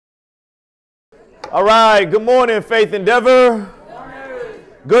All right, good morning, Faith Endeavor.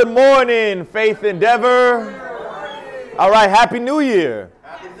 Good morning, Faith Endeavor. All right, Happy New Year.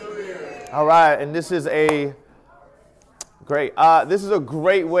 Happy New Year. All right, and this is a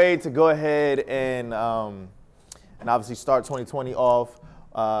great way to go ahead and obviously start 2020 off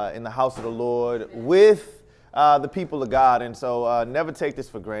in the house of the Lord with the people of God. And so never take this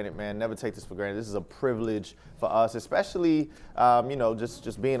for granted, man. Never take this for granted. This is a privilege for us, especially,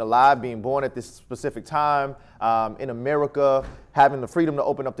 just being alive, being born at this specific time in America, having the freedom to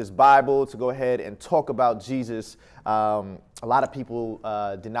open up this Bible, to go ahead and talk about Jesus. A lot of people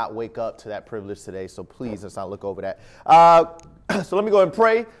did not wake up to that privilege today, so please let's not look over that. So let me go ahead and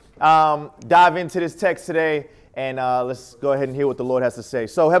pray, dive into this text today, and let's go ahead and hear what the Lord has to say.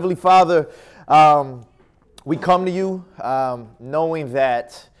 So, Heavenly Father, we come to you knowing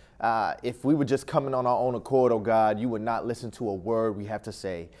that if we were just coming on our own accord, oh God, you would not listen to a word we have to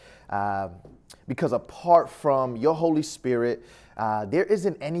say. Because apart from your Holy Spirit, there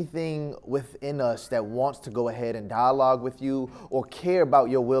isn't anything within us that wants to go ahead and dialogue with you or care about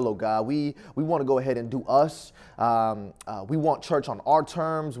your will, oh God. We want to go ahead and do us. We want church on our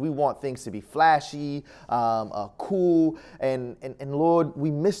terms. We want things to be flashy, cool. And Lord, we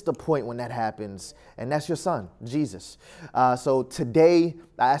miss the point when that happens. And that's your son, Jesus. So today,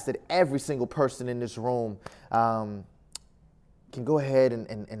 I ask that every single person in this room can go ahead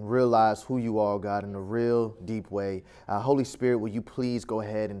and realize who you are, God, in a real deep way. Holy Spirit, will you please go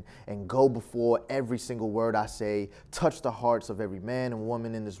ahead and go before every single word I say, touch the hearts of every man and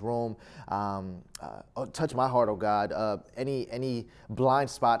woman in this room, touch my heart, oh God. Any blind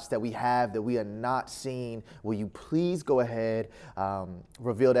spots that we have that we are not seeing, will you please go ahead,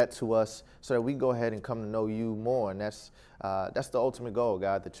 reveal that to us so that we go ahead and come to know you more. And that's the ultimate goal,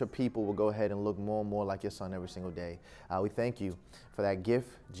 God, that your people will go ahead and look more and more like your son every single day. We thank you for that gift,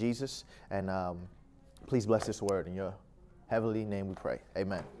 Jesus, and please bless this word. In your heavenly name we pray.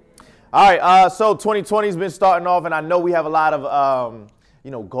 Amen. All right, so 2020 has been starting off, and I know we have a lot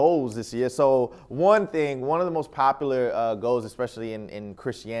of goals this year. So one of the most popular goals, especially in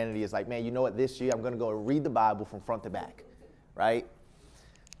Christianity, is like, man, you know what, this year I'm going to go read the Bible from front to back, right?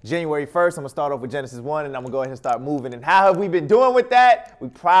 January 1st, I'm going to start off with Genesis 1, and I'm going to go ahead and start moving. And how have we been doing with that? We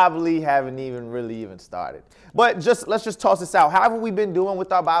probably haven't even started. But let's just toss this out. How have we been doing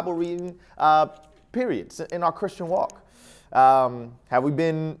with our Bible reading periods in our Christian walk? Have we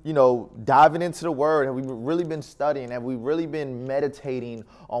been, diving into the Word? Have we really been studying? Have we really been meditating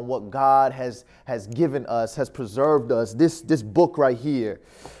on what God has given us, has preserved us, this book right here?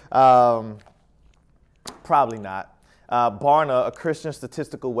 Probably not. Barna, a Christian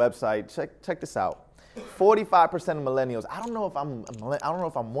statistical website, check this out. 45% of millennials. I don't know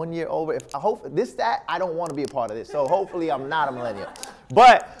if I'm 1 year over. I don't want to be a part of this. So hopefully I'm not a millennial.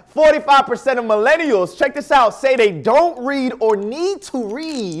 But 45% of millennials, check this out, say they don't read or need to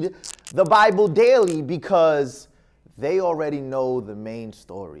read the Bible daily because they already know the main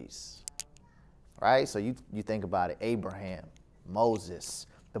stories. Right? So you think about it. Abraham, Moses,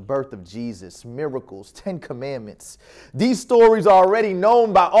 the birth of Jesus, miracles, 10 commandments. These stories are already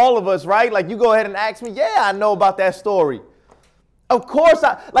known by all of us, right? Like, you go ahead and ask me, yeah, I know about that story. Of course,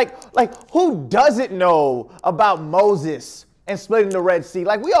 who doesn't know about Moses and splitting the Red Sea?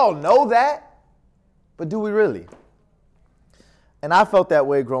 Like, we all know that, but do we really? And I felt that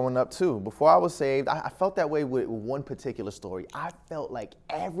way growing up too. Before I was saved, I felt that way with one particular story. I felt like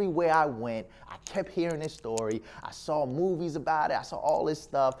everywhere I went, I kept hearing this story. I saw movies about it. I saw all this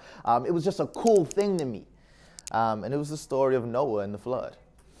stuff. It was just a cool thing to me. And it was the story of Noah and the flood.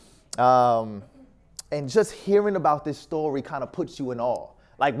 And just hearing about this story kind of puts you in awe.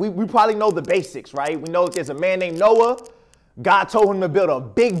 Like, we probably know the basics, right? We know there's a man named Noah. God told him to build a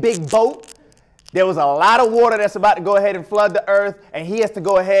big, big boat. There was a lot of water that's about to go ahead and flood the earth, and he has to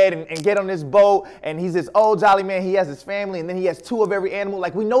go ahead and get on this boat, and he's this old jolly man. He has his family, and then he has 2 of every animal.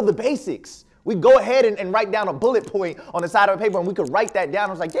 Like, we know the basics. We go ahead and write down a bullet point on the side of a paper, and we could write that down.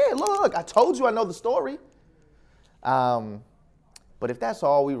 I was like, yeah, look, I told you I know the story. But if that's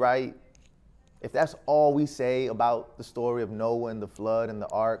all we write, if that's all we say about the story of Noah and the flood and the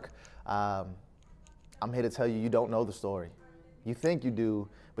ark, I'm here to tell you, you don't know the story. You think you do,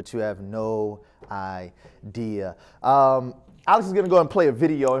 but you have no idea. Alex is going to go and play a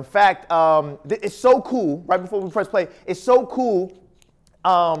video. In fact, it's so cool, right before we press play, it's so cool,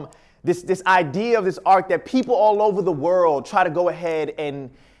 this idea of this ark that people all over the world try to go ahead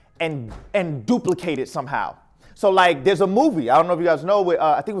and duplicate it somehow. So, like, there's a movie, I don't know if you guys know, with,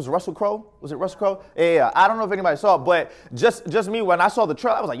 I think it was Russell Crowe. Was it Russell Crowe? Yeah, I don't know if anybody saw it, but just me, when I saw the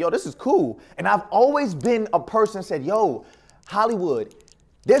trailer, I was like, yo, this is cool. And I've always been a person that said, yo, Hollywood,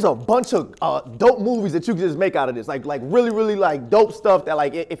 there's a bunch of dope movies that you can just make out of this, like really, really like dope stuff that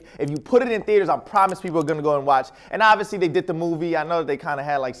like if you put it in theaters, I promise people are gonna go and watch. And obviously they did the movie. I know that they kind of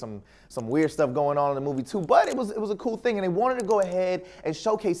had like some weird stuff going on in the movie too, but it was a cool thing, and they wanted to go ahead and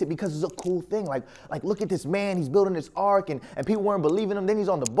showcase it because it's a cool thing. Like look at this man, he's building this ark, and people weren't believing him. Then he's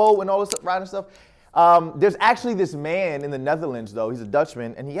on the boat and all this stuff, riding stuff. There's actually this man in the Netherlands though. He's a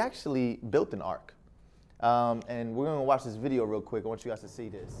Dutchman, and he actually built an ark. And we're gonna watch this video real quick. I want you guys to see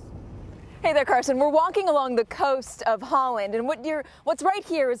this. Hey there, Carson. We're walking along the coast of Holland, and what's right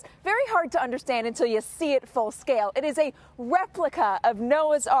here is very hard to understand until you see it full scale. It is a replica of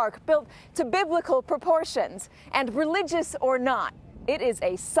Noah's Ark built to biblical proportions, and religious or not, it is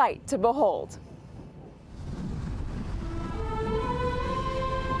a sight to behold.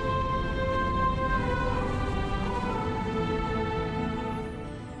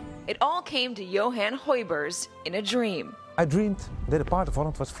 It all came to Johan Huybers in a dream. I dreamed that a part of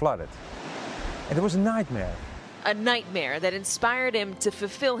Holland was flooded. And it was a nightmare. A nightmare that inspired him to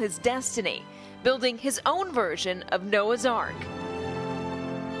fulfill his destiny, building his own version of Noah's Ark.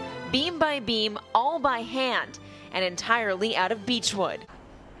 Beam by beam, all by hand, and entirely out of beechwood.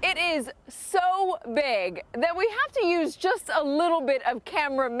 It is so big that we have to use just a little bit of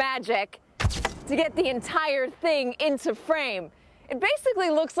camera magic to get the entire thing into frame. It basically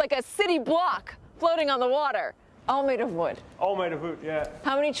looks like a city block floating on the water, all made of wood. All made of wood, yeah.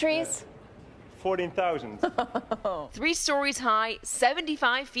 How many trees? 14,000. 3 stories high,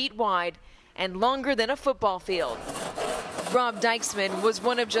 75 feet wide, and longer than a football field. Rob Dykesman was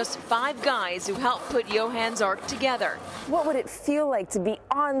one of just 5 guys who helped put Johann's Ark together. What would it feel like to be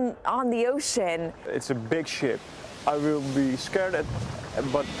on the ocean? It's a big ship. I will be scared,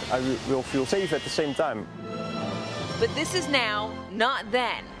 but I will feel safe at the same time. But this is now, not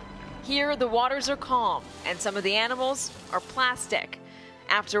then. Here, the waters are calm, and some of the animals are plastic.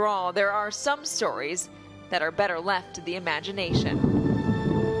 After all, there are some stories that are better left to the imagination.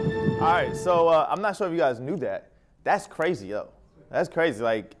 All right, so I'm not sure if you guys knew that. That's crazy, yo. That's crazy.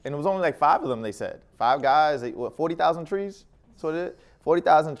 Like, and it was only like 5 of them, they said. 5 guys, what, 40,000 trees? That's what it is?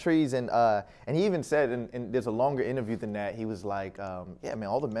 40,000 trees, and he even said, and there's a longer interview than that, he was like, yeah, man,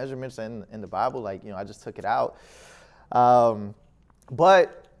 all the measurements in the Bible, like, I just took it out.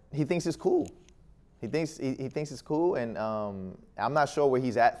 But he thinks it's cool. He thinks it's cool, and I'm not sure where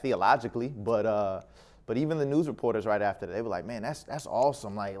he's at theologically, but even the news reporters right after that, they were like, man, that's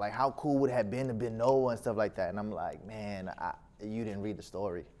awesome. Like how cool would it have been to be Noah and stuff like that? And I'm like, man, you didn't read the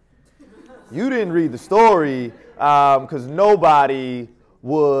story. You didn't read the story, because nobody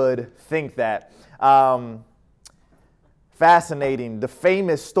would think that. Fascinating. The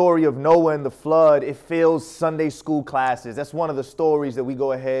famous story of Noah and the flood, it fills Sunday school classes. That's one of the stories that we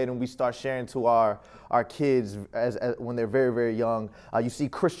go ahead and we start sharing to our kids as when they're very, very young. You see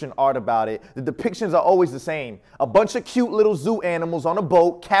Christian art about it. The depictions are always the same. A bunch of cute little zoo animals on a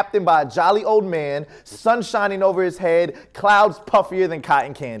boat, captained by a jolly old man, sun shining over his head, clouds puffier than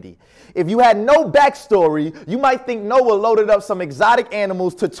cotton candy. If you had no backstory, you might think Noah loaded up some exotic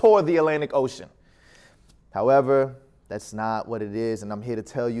animals to tour the Atlantic Ocean. However, that's not what it is, and I'm here to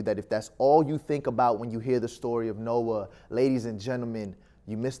tell you that if that's all you think about when you hear the story of Noah, ladies and gentlemen,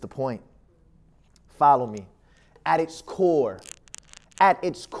 you missed the point. Follow me. At its core,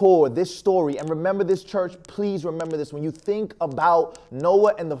 this story, and remember this, church, please remember this, when you think about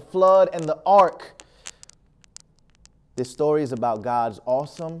Noah and the flood and the ark, this story is about God's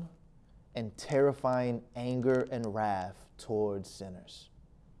awesome and terrifying anger and wrath towards sinners.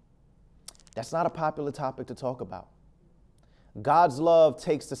 That's not a popular topic to talk about. God's love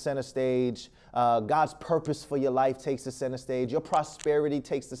takes the center stage. God's purpose for your life takes the center stage. Your prosperity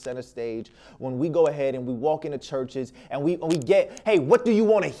takes the center stage. When we go ahead and we walk into churches and we get, hey, what do you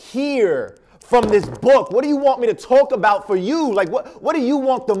want to hear from this book? What do you want me to talk about for you? Like, what do you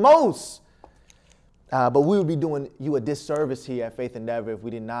want the most? But we would be doing you a disservice here at Faith Endeavor if we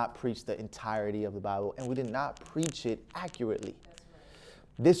did not preach the entirety of the Bible and we did not preach it accurately.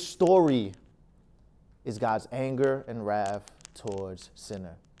 This story is God's anger and wrath towards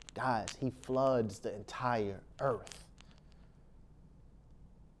sinner. Guys, he floods the entire earth.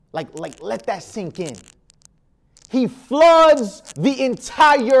 Like let that sink in. He floods the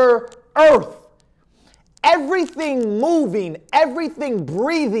entire earth. Everything moving, everything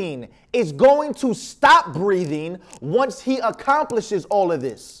breathing is going to stop breathing once he accomplishes all of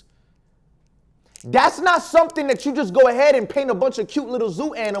this. That's not something that you just go ahead and paint a bunch of cute little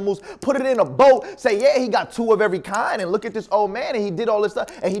zoo animals, put it in a boat, say, yeah, he got 2 of every kind, and look at this old man, and he did all this stuff,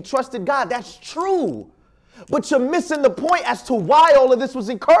 and he trusted God. That's true. But you're missing the point as to why all of this was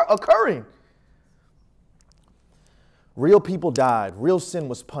occurring. Real people died. Real sin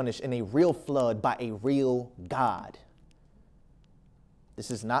was punished in a real flood by a real God. This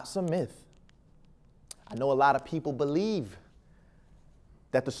is not some myth. I know a lot of people believe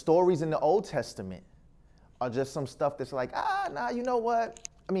that the stories in the Old Testament are just some stuff that's like, nah, you know what?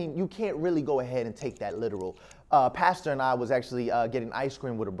 I mean, you can't really go ahead and take that literal. Pastor and I was actually getting ice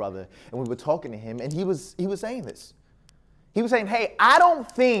cream with a brother, and we were talking to him, and he was saying this. He was saying, hey, I don't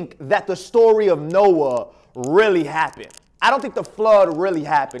think that the story of Noah really happened. I don't think the flood really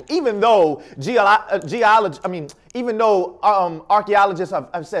happened, even though archaeologists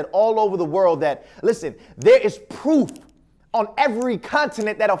have said all over the world that, listen, there is proof on every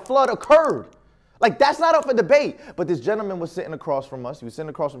continent that a flood occurred. Like, that's not up for debate. But this gentleman was sitting across from us. He was sitting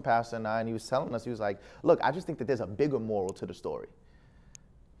across from Pastor and I, and he was telling us, he was like, look, I just think that there's a bigger moral to the story.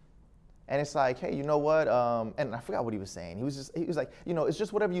 And it's like, hey, you know what? And I forgot what he was saying. He was like, you know, it's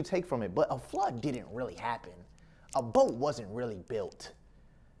just whatever you take from it. But a flood didn't really happen. A boat wasn't really built.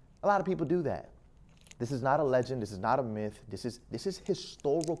 A lot of people do that. This is not a legend. This is not a myth. This is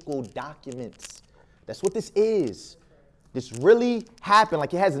historical documents. That's what this is. This really happened.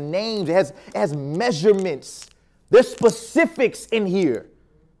 Like, it has names. It has measurements. There's specifics in here.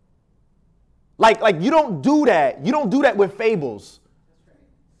 Like you don't do that. You don't do that with fables.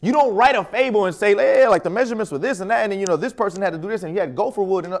 You don't write a fable and say, hey, like the measurements were this and that, and then, you know, this person had to do this and you had gopher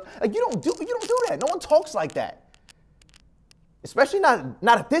wood, and like you don't do that. No one talks like that, especially not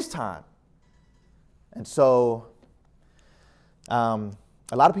at this time. And so, a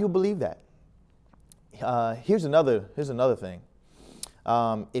lot of people believe that. Here's another thing.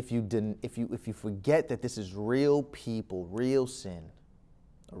 If you forget that this is real people, real sin,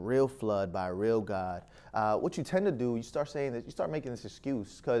 a real flood by a real God, what you tend to do, you start saying that, you start making this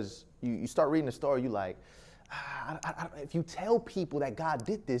excuse because you start reading the story. You like, if you tell people that God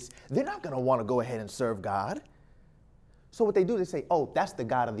did this, they're not going to want to go ahead and serve God. So what they do, they say, oh, that's the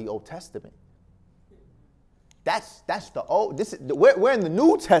God of the Old Testament. That's the old. We're in the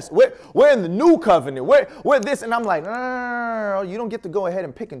New Testament. We're in the New Covenant. We're this, and I'm like, no, you don't get to go ahead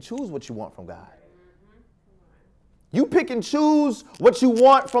and pick and choose what you want from God. You pick and choose what you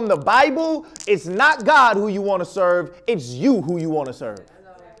want from the Bible. It's not God who you want to serve. It's you who you want to serve.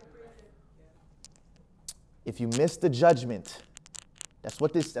 If you miss the judgment, that's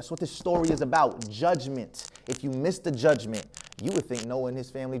what this story is about. Judgment. If you miss the judgment, you would think Noah and his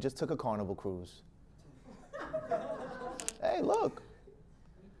family just took a carnival cruise. Hey, look.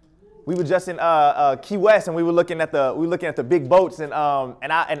 We were just in Key West, and we were looking at the big boats, and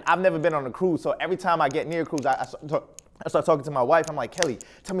I've never been on a cruise, so every time I get near a cruise, I start talking to my wife. I'm like, Kelly,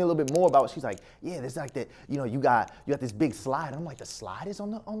 tell me a little bit more about it. She's like, yeah, there's like that, you know, you got this big slide. I'm like, the slide is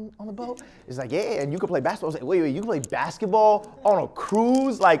on the boat? It's like, yeah, and you can play basketball. I was like, wait, you can play basketball on a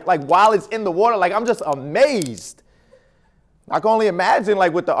cruise, like while it's in the water? Like, I'm just amazed. I can only imagine,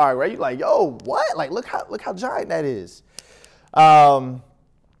 like, with the ark, right? You're like, yo, what? Like, look how giant that is.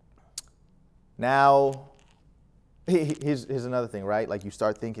 Now, here's another thing, right? Like, you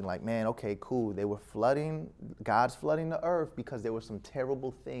start thinking, like, man, okay, cool. They were God's flooding the earth because there were some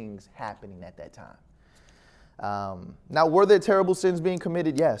terrible things happening at that time. Now, were there terrible sins being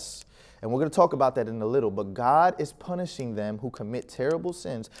committed? Yes. And we're going to talk about that in a little. But God is punishing them who commit terrible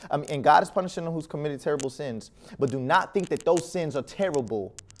sins. And God is punishing them who's committed terrible sins. But do not think that those sins are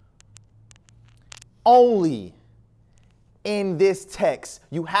terrible only in this text.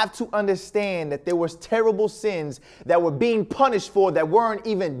 You have to understand that there was terrible sins that were being punished for that weren't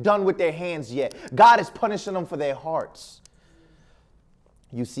even done with their hands yet. God is punishing them for their hearts.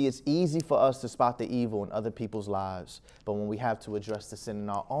 You see, it's easy for us to spot the evil in other people's lives, but when we have to address the sin in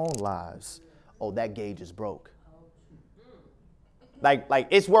our own lives, oh, that gauge is broke. Like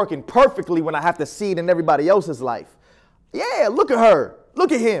it's working perfectly when I have to see it in everybody else's life. Yeah, look at her.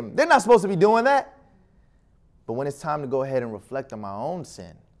 Look at him. They're not supposed to be doing that. But when it's time to go ahead and reflect on my own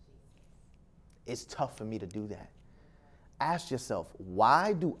sin, it's tough for me to do that. Ask yourself,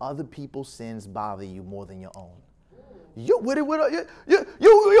 why do other people's sins bother you more than your own? You're with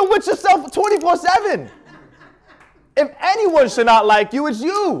yourself 24/7. If anyone should not like you, it's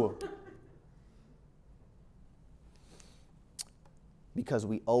you. Because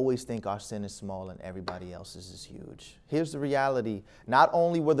we always think our sin is small and everybody else's is huge. Here's the reality. Not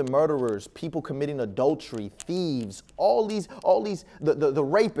only were the murderers, people committing adultery, thieves, all these, the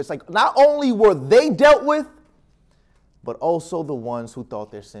rapists, like, not only were they dealt with, but also the ones who thought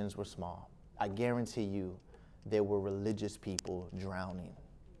their sins were small. I guarantee you, there were religious people drowning.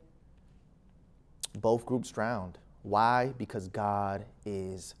 Both groups drowned. Why? Because God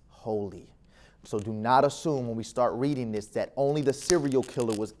is holy. So do not assume when we start reading this that only the serial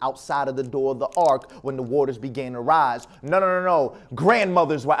killer was outside of the door of the ark when the waters began to rise. No, no, no, no.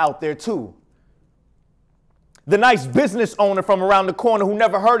 Grandmothers were out there too. The nice business owner from around the corner who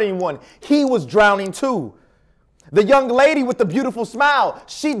never hurt anyone, he was drowning too. The young lady with the beautiful smile,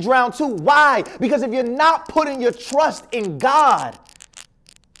 she drowned too. Why? Because if you're not putting your trust in God,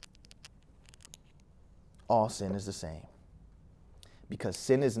 all sin is the same. Because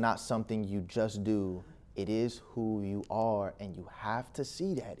sin is not something you just do. It is who you are, and you have to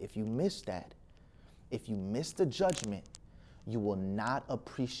see that. If you miss that, if you miss the judgment, you will not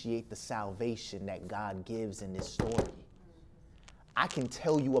appreciate the salvation that God gives in this story. I can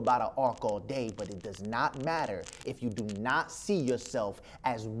tell you about an ark all day, but it does not matter if you do not see yourself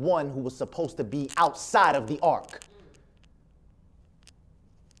as one who was supposed to be outside of the ark.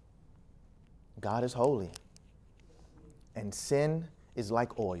 God is holy, and sin is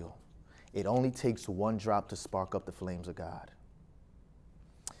like oil. It only takes one drop to spark up the flames of God.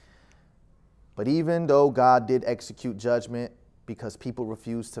 But even though God did execute judgment because people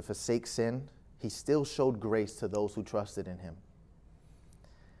refused to forsake sin, he still showed grace to those who trusted in him.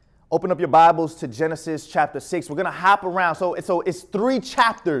 Open up your Bibles to Genesis chapter 6. We're going to hop around. So it's three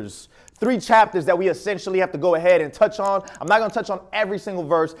chapters that we essentially have to go ahead and touch on. I'm not going to touch on every single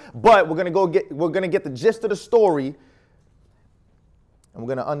verse, but we're going to get the gist of the story, and we're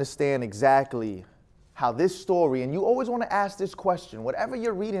going to understand exactly how this story, and you always want to ask this question, whatever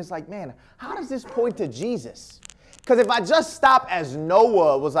you're reading, it's like, man, how does this point to Jesus? Because if I just stop as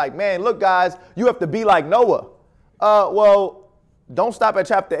Noah was like, man, look, guys, you have to be like Noah. Well, don't stop at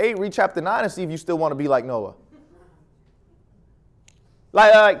chapter 8, read chapter 9 and see if you still want to be like Noah.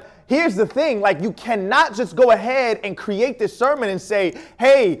 Like, here's the thing, like, you cannot just go ahead and create this sermon and say,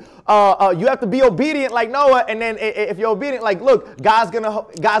 hey, you have to be obedient like Noah, and then if you're obedient, like, look, God's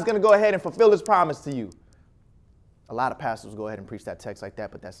gonna go ahead and fulfill his promise to you. A lot of pastors go ahead and preach that text like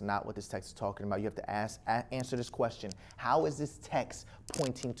that, but that's not what this text is talking about. You have to answer this question. How is this text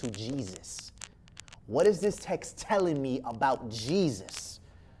pointing to Jesus? What is this text telling me about Jesus?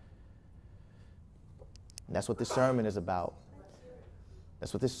 And that's what this sermon is about.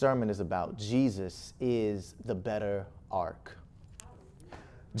 That's what this sermon is about. Jesus is the better ark.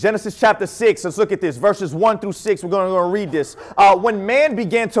 Genesis chapter 6, let's look at this. Verses 1 through 6, we're going to read this. When man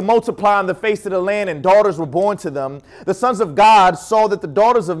began to multiply on the face of the land and daughters were born to them, the sons of God saw that the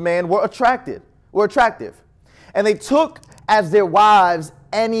daughters of man were attractive. And they took as their wives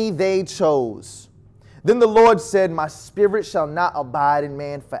any they chose. Then the Lord said, my spirit shall not abide in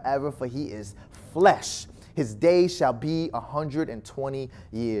man forever, for he is flesh. His days shall be 120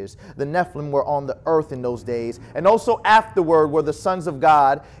 years. The Nephilim were on the earth in those days, and also afterward were the sons of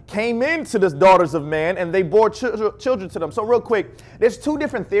God came into the daughters of man, and they bore children to them. So real quick, there's two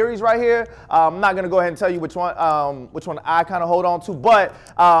different theories right here. I'm not going to go ahead and tell you which one I kind of hold on to, but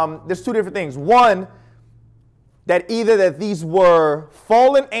there's two different things. One, that either that these were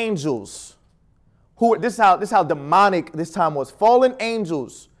fallen angels, this is how demonic this time was. Fallen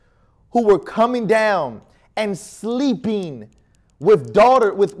angels who were coming down and sleeping with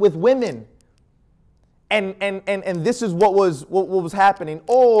women. And this is what was happening.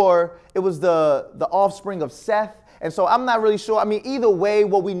 Or it was the offspring of Seth. And so I'm not really sure. I mean, either way,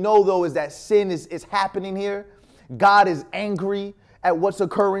 what we know, though, is that sin is happening here. God is angry at what's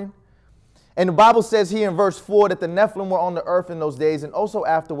occurring. And the Bible says here in verse 4 that the Nephilim were on the earth in those days, and also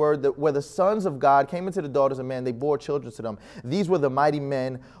afterward, that where the sons of God came into the daughters of man, they bore children to them. These were the mighty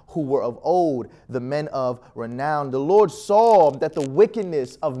men who were of old, the men of renown. The Lord saw that the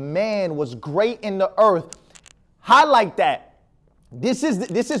wickedness of man was great in the earth. Highlight that. This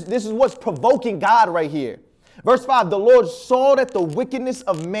is what's provoking God right here. Verse 5, the Lord saw that the wickedness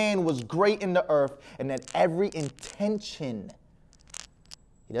of man was great in the earth, and that every intention,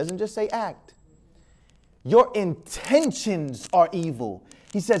 he doesn't just say act, your intentions are evil.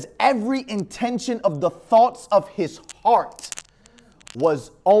 He says every intention of the thoughts of his heart was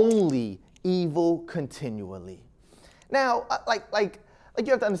only evil continually. Now, like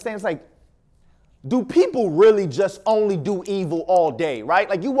you have to understand, it's like, do people really just only do evil all day, right?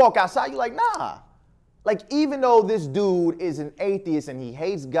 Like you walk outside, you're like, nah. Like even though this dude is an atheist and he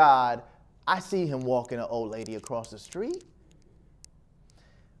hates God, I see him walking an old lady across the street.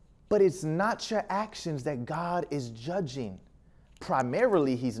 But it's not your actions that God is judging.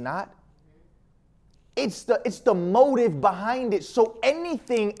 Primarily, he's not. It's the motive behind it. So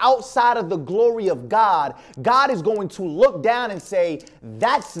anything outside of the glory of God, God is going to look down and say,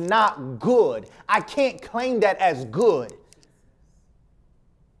 that's not good. I can't claim that as good.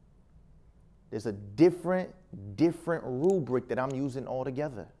 There's a different rubric that I'm using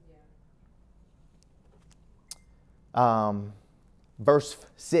altogether. Verse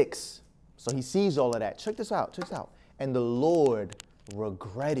 6. So he sees all of that. Check this out. Check this out. And the Lord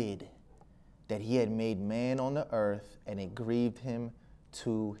regretted that he had made man on the earth, and it grieved him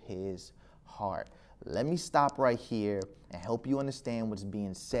to his heart. Let me stop right here and help you understand what's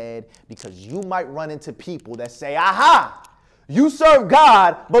being said, because you might run into people that say, aha, you serve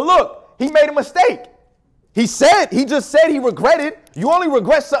God, but look, he made a mistake. He just said he regretted. You only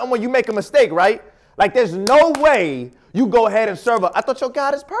regret something when you make a mistake, right? Like there's no way you go ahead and serve I thought your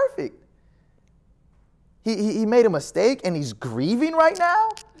God is perfect. He made a mistake and he's grieving right now.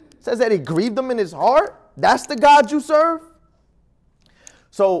 It says that it grieved him in his heart. That's the God you serve.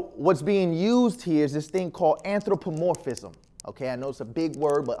 So what's being used here is this thing called anthropomorphism. Okay, I know it's a big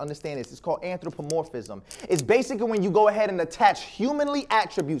word, but understand this. It's called anthropomorphism. It's basically when you go ahead and attach humanly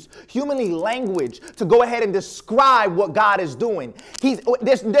attributes, humanly language to go ahead and describe what God is doing.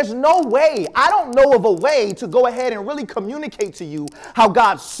 There's no way, I don't know of a way to go ahead and really communicate to you how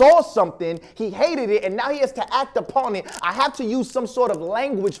God saw something, he hated it, and now he has to act upon it. I have to use some sort of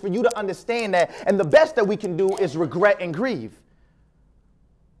language for you to understand that, and the best that we can do is regret and grieve.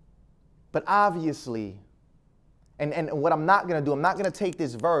 But obviously, and what I'm not going to do, I'm not going to take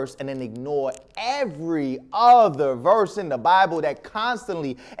this verse and then ignore every other verse in the Bible that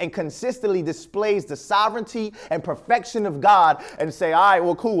constantly and consistently displays the sovereignty and perfection of God and say, all right,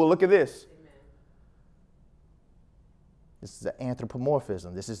 well, cool, well, look at this. Amen. This is an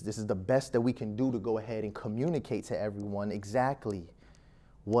anthropomorphism. This is the best that we can do to go ahead and communicate to everyone exactly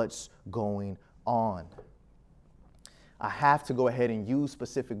what's going on. I have to go ahead and use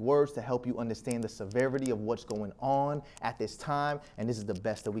specific words to help you understand the severity of what's going on at this time, and this is the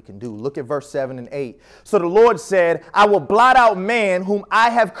best that we can do. Look at verse 7 and 8. So the Lord said, I will blot out man whom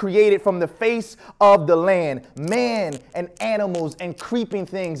I have created from the face of the land, man and animals and creeping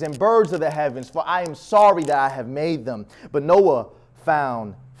things and birds of the heavens, for I am sorry that I have made them. But Noah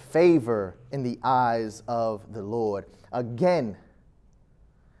found favor in the eyes of the Lord. Again,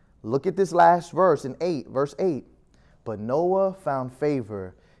 look at this last verse in verse 8. But Noah found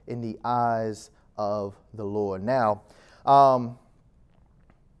favor in the eyes of the Lord. Now,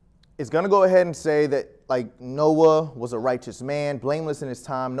 it's going to go ahead and say that like Noah was a righteous man, blameless in his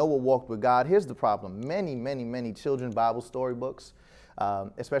time. Noah walked with God. Here's the problem. Many children's Bible storybooks,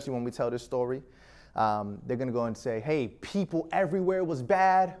 especially when we tell this story, they're going to go and say, hey, people everywhere was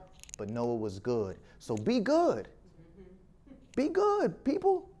bad, but Noah was good. So be good. Be good,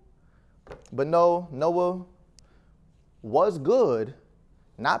 people. But no, Noah was good,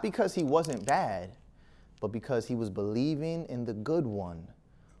 not because he wasn't bad, but because he was believing in the good one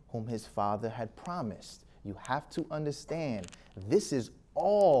whom his father had promised. You have to understand, this is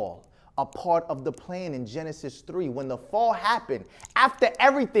all a part of the plan in Genesis 3. When the fall happened, after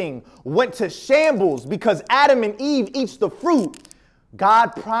everything went to shambles because Adam and Eve eats the fruit, God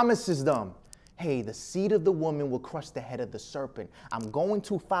promises them, hey, the seed of the woman will crush the head of the serpent. I'm going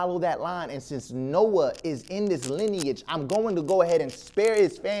to follow that line. And since Noah is in this lineage, I'm going to go ahead and spare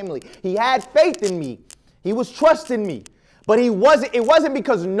his family. He had faith in me. He was trusting me. But it wasn't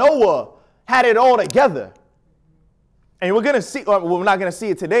because Noah had it all together. And we're going to see, or we're not going to see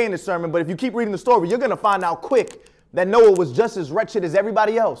it today in the sermon, but if you keep reading the story, you're going to find out quick that Noah was just as wretched as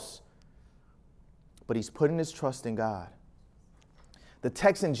everybody else. But he's putting his trust in God. The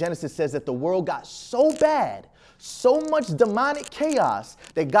text in Genesis says that the world got so bad, so much demonic chaos,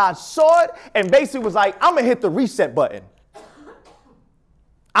 that God saw it and basically was like, I'm going to hit the reset button.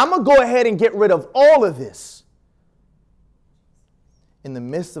 I'm going to go ahead and get rid of all of this. In the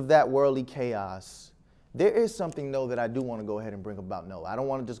midst of that worldly chaos, there is something, though, that I do want to go ahead and bring about Noah. I don't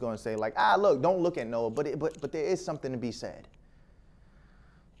want to just go and say, like, look, don't look at Noah, but there is something to be said.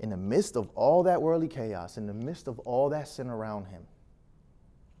 In the midst of all that worldly chaos, in the midst of all that sin around him,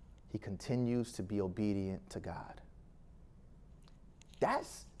 he continues to be obedient to God.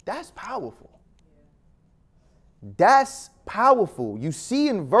 That's powerful. That's powerful. You see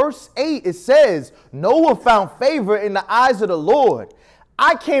in verse 8, it says, Noah found favor in the eyes of the Lord.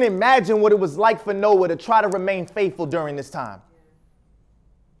 I can't imagine what it was like for Noah to try to remain faithful during this time.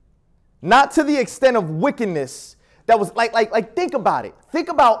 Not to the extent of wickedness that was like think about it. Think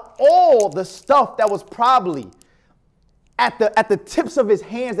about all the stuff that was probably at the tips of his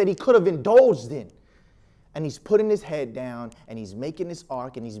hands that he could have indulged in. And he's putting his head down and he's making this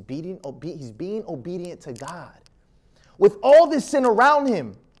ark and he's being obedient to God. With all this sin around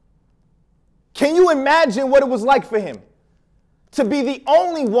him, can you imagine what it was like for him to be the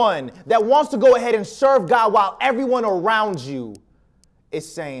only one that wants to go ahead and serve God while everyone around you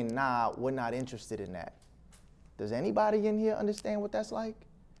is saying, nah, we're not interested in that? Does anybody in here understand what that's like?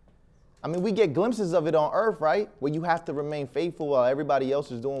 I mean, we get glimpses of it on earth, right? Where you have to remain faithful while everybody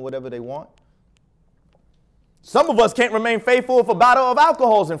else is doing whatever they want. Some of us can't remain faithful if a bottle of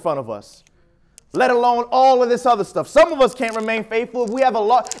alcohol is in front of us, let alone all of this other stuff. Some of us can't remain faithful if we have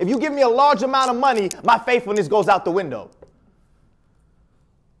if you give me a large amount of money, my faithfulness goes out the window.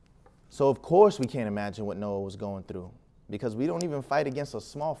 So of course we can't imagine what Noah was going through, because we don't even fight against a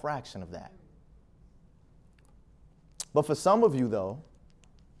small fraction of that. But for some of you, though,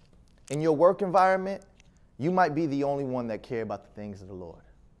 in your work environment, you might be the only one that care about the things of the Lord.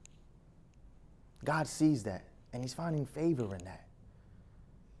 God sees that, and he's finding favor in that.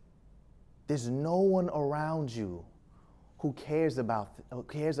 There's no one around you who cares about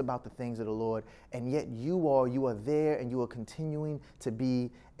the things of the Lord, and yet you are there, and you are continuing to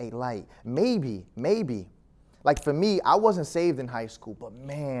be a light. Maybe, like for me, I wasn't saved in high school, but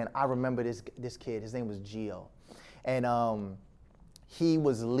man, I remember this kid. His name was Gio, and he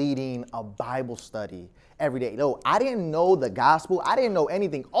was leading a Bible study every day. No, I didn't know the gospel. I didn't know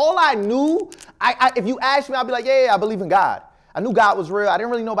anything. All I knew, if you asked me, I'd be like, yeah, I believe in God. I knew God was real. I didn't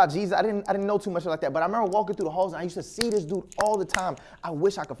really know about Jesus. I didn't know too much like that. But I remember walking through the halls, and I used to see this dude all the time. I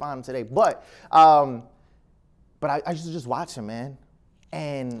wish I could find him today. But I used to just watch him, man.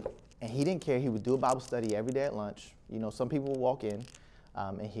 And he didn't care. He would do a Bible study every day at lunch. You know, some people would walk in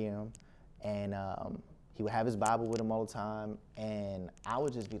and hear him. And he would have his Bible with him all the time. And I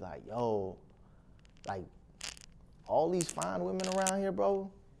would just be like, yo, like, all these fine women around here,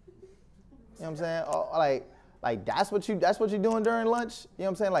 bro. You know what I'm saying? Like that's what you're doing during lunch? You know what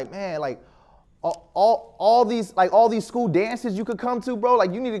I'm saying? Like, man, like all these school dances you could come to, bro.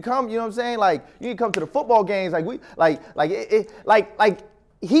 Like, you need to come, you know what I'm saying? Like, you need to come to the football games. Like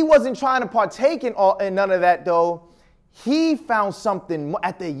he wasn't trying to partake in none of that, though. He found something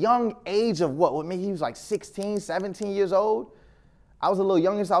at the young age of what? Maybe he was like 16, 17 years old. I was a little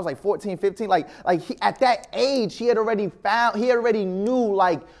younger, so I was like 14, 15. At that age, he already knew,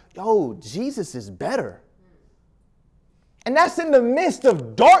 like, yo, Jesus is better. And that's in the midst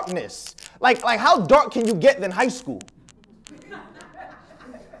of darkness. Like how dark can you get than high school?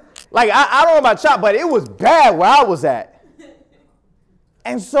 Like, I don't know about y'all, but it was bad where I was at.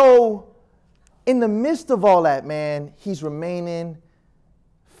 And so, in the midst of all that, man, he's remaining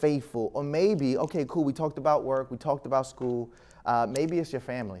faithful. Or maybe, okay, cool, we talked about work, we talked about school. Maybe it's your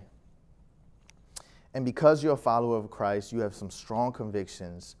family. And because you're a follower of Christ, you have some strong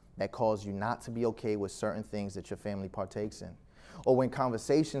convictions that cause you not to be okay with certain things that your family partakes in. Or when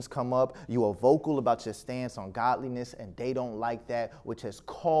conversations come up, you are vocal about your stance on godliness, and they don't like that, which has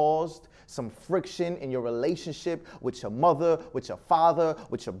caused some friction in your relationship with your mother, with your father,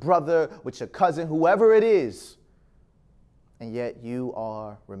 with your brother, with your cousin, whoever it is. And yet you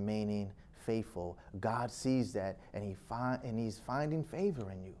are remaining faithful. God sees that, and he's finding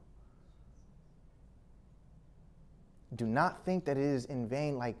favor in you. Do not think that it is in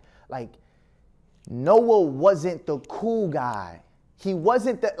vain. Like Noah wasn't the cool guy. He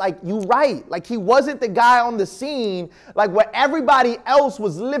wasn't he wasn't the guy on the scene, like where everybody else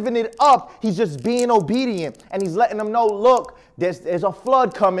was living it up. He's just being obedient, and he's letting them know, look, there's a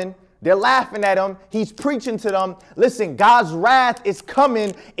flood coming. They're laughing at him. He's preaching to them. Listen, God's wrath is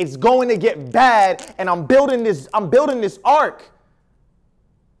coming. It's going to get bad, and I'm building this ark.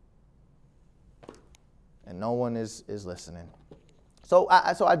 And no one is listening. So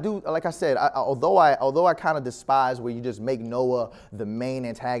I do, like I said, although I kind of despise where you just make Noah the main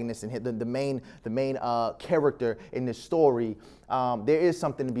antagonist and the main character in this story, there is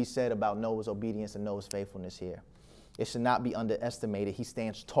something to be said about Noah's obedience and Noah's faithfulness here. It should not be underestimated. He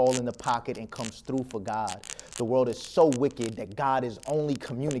stands tall in the pocket and comes through for God. The world is so wicked that God is only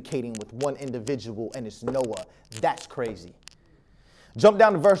communicating with one individual, and it's Noah. That's crazy. Jump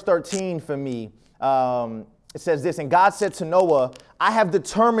down to verse 13 for me. It says this, and God said to Noah, I have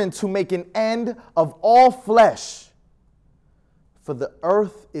determined to make an end of all flesh, for the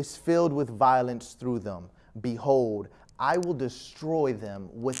earth is filled with violence through them. Behold, I will destroy them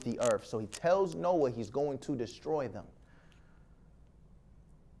with the earth. So he tells Noah he's going to destroy them.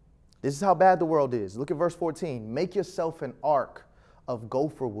 This is how bad the world is. Look at verse 14. Make yourself an ark of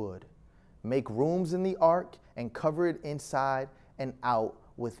gopher wood. Make rooms in the ark and cover it inside and out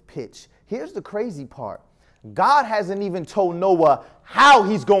with pitch. Here's the crazy part. God hasn't even told Noah how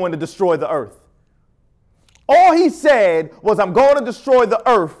he's going to destroy the earth. All he said was, I'm going to destroy the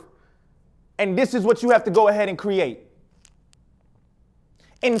earth, and this is what you have to go ahead and create.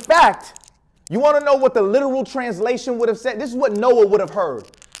 In fact, you want to know what the literal translation would have said? This is what Noah would have heard.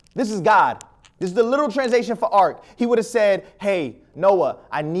 This is God. This is the literal translation for ark. He would have said, hey, Noah,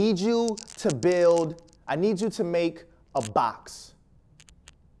 I need you to make a box.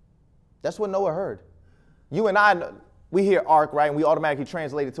 That's what Noah heard. You and I, we hear ark, right? And we automatically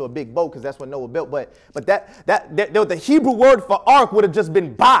translate it to a big boat because that's what Noah built. But the Hebrew word for ark would have just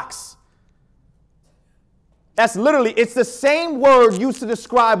been box. That's literally, it's the same word used to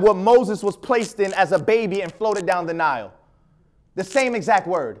describe what Moses was placed in as a baby and floated down the Nile. The same exact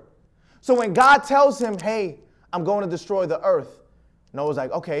word. So when God tells him, hey, I'm going to destroy the earth, Noah's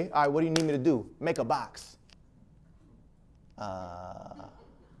like, okay, all right, what do you need me to do? Make a box.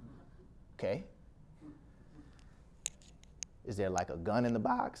 Okay. Is there like a gun in the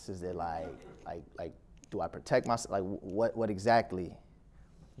box? Is there like, do I protect myself? Like what exactly?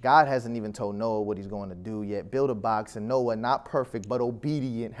 God hasn't even told Noah what he's going to do yet. Build a box, and Noah, not perfect, but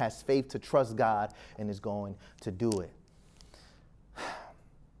obedient, has faith to trust God and is going to do it.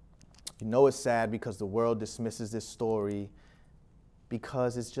 You know it's sad because the world dismisses this story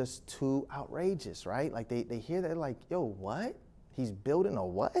because it's just too outrageous, right? Like they hear that like, yo, what? He's building a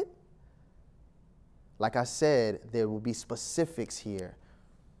what? Like I said, there will be specifics here.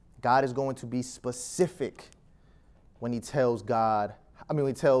 God is going to be specific when he tells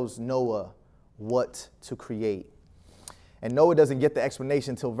Noah what to create. And Noah doesn't get the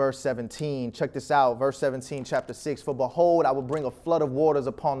explanation until verse 17. Check this out, verse 17, chapter 6. For behold, I will bring a flood of waters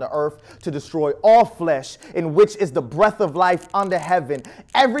upon the earth to destroy all flesh, in which is the breath of life under heaven.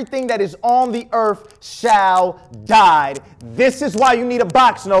 Everything that is on the earth shall die. This is why you need a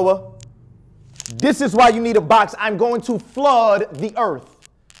box, Noah. This is why you need a box. I'm going to flood the earth.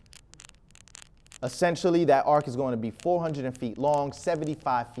 Essentially, that ark is going to be 400 feet long,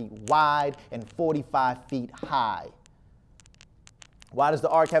 75 feet wide, and 45 feet high. Why does the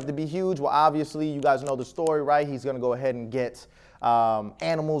ark have to be huge? Well, obviously, you guys know the story, right? He's going to go ahead and get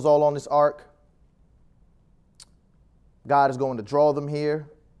animals all on this ark. God is going to draw them here.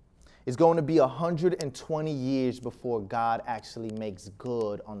 It's going to be 120 years before God actually makes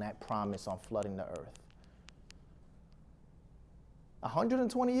good on that promise on flooding the earth.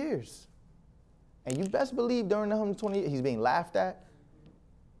 120 years. And you best believe during the 120 years, he's being laughed at.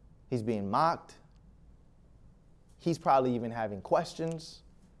 He's being mocked. He's probably even having questions.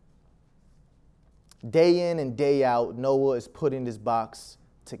 Day in and day out, Noah is putting this box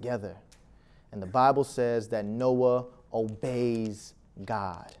together. And the Bible says that Noah obeys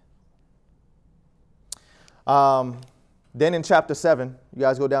God. Then in chapter 7, you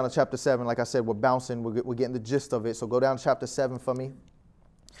guys go down to chapter 7. Like I said, we're bouncing. We're getting the gist of it. So go down to chapter 7 for me.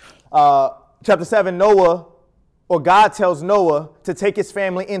 Chapter 7, God tells Noah to take his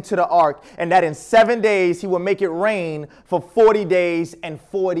family into the ark, and that in 7 days he will make it rain for 40 days and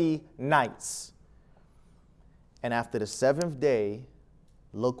 40 nights. And after the 7th day,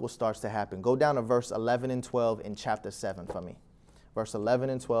 look what starts to happen. Go down to verse 11 and 12 in chapter 7 for me. Verse 11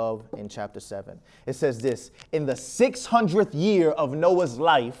 and 12 in chapter 7. It says this: in the 600th year of Noah's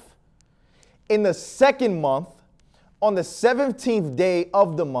life, in the 2nd month, on the 17th day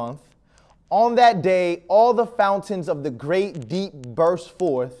of the month, on that day, all the fountains of the great deep burst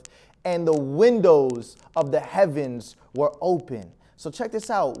forth, and the windows of the heavens were open. So check this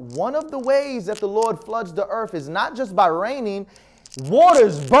out. One of the ways that the Lord floods the earth is not just by raining.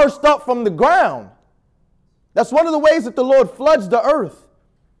 Waters burst up from the ground. That's one of the ways that the Lord floods the earth.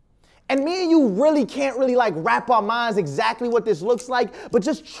 And me and you really can't like wrap our minds exactly what this looks like, but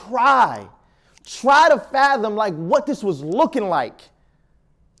just try to fathom like what this was looking like.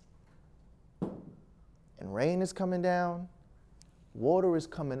 And rain is coming down, water is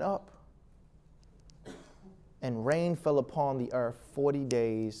coming up, and rain fell upon the earth 40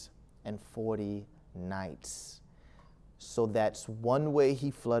 days and 40 nights. So that's one way he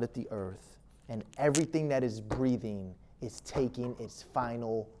flooded the earth. And everything that is breathing is taking its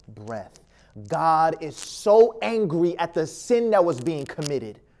final breath. God is so angry at the sin that was being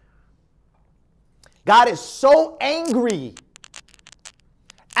committed. God is so angry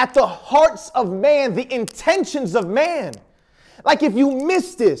at the hearts of man, the intentions of man. Like if you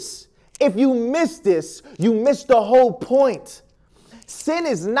miss this, you miss the whole point. Sin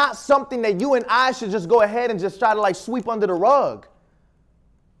is not something that you and I should just go ahead and just try to like sweep under the rug.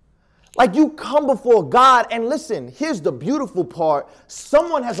 Like you come before God, and listen, here's the beautiful part.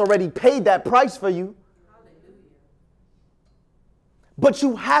 Someone has already paid that price for you. But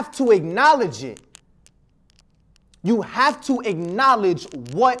you have to acknowledge it. You have to acknowledge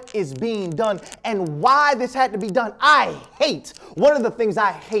what is being done and why this had to be done. One of the things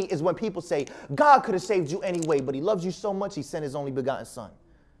I hate is when people say, God could have saved you anyway, but he loves you so much, he sent his only begotten son.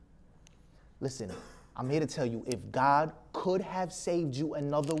 Listen, I'm here to tell you, if God could have saved you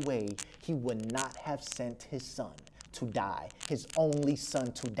another way, he would not have sent his son to die, his only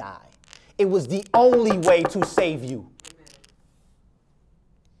son to die. It was the only way to save you.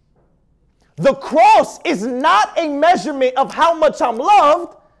 The cross is not a measurement of how much I'm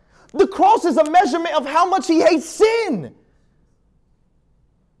loved. The cross is a measurement of how much he hates sin.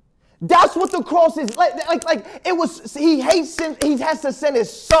 That's what the cross is. Like it was, he hates sin. He has to send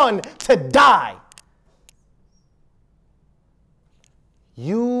his son to die.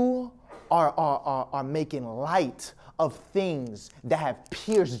 You are making light of things that have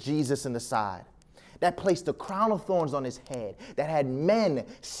pierced Jesus in the side, that placed a crown of thorns on his head, that had men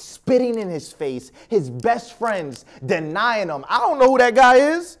spitting in his face, his best friends denying him. I don't know who that guy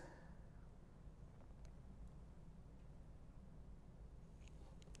is.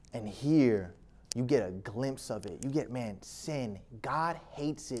 And here you get a glimpse of it. You get, man, sin. God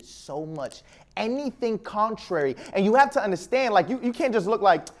hates it so much. Anything contrary. And you have to understand, like, you can't just look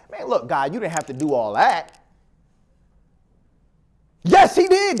like, man, look, God, you didn't have to do all that. Yes, he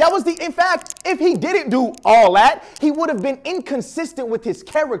did. That was in fact, if he didn't do all that, he would have been inconsistent with his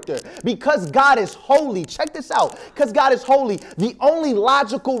character. Because God is holy. Check this out. Because God is holy, the only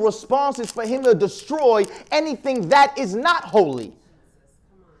logical response is for him to destroy anything that is not holy.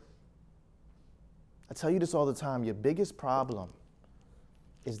 I tell you this all the time. Your biggest problem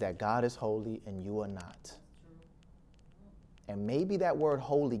is that God is holy and you are not. And maybe that word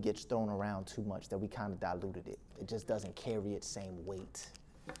holy gets thrown around too much that we kind of diluted it. It just doesn't carry its same weight.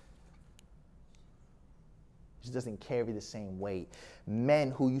 It just doesn't carry the same weight.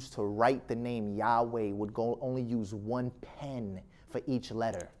 Men who used to write the name Yahweh would only use one pen for each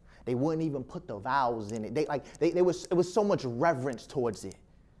letter. They wouldn't even put the vowels in it. It was so much reverence towards it.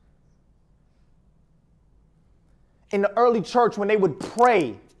 In the early church, when they would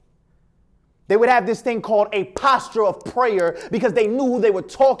pray, they would have this thing called a posture of prayer because they knew who they were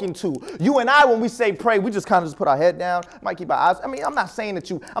talking to. You and I, when we say pray, we just kind of just put our head down, might keep our eyes. I mean, I'm not saying that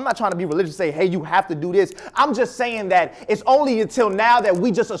I'm not trying to be religious, say, hey, you have to do this. I'm just saying that it's only until now that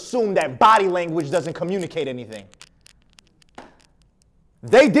we just assume that body language doesn't communicate anything.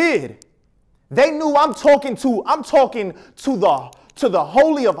 They did. They knew I'm talking to the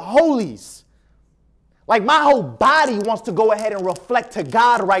Holy of Holies. Like my whole body wants to go ahead and reflect to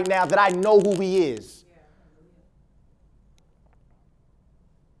God right now that I know who he is.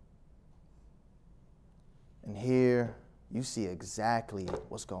 And here you see exactly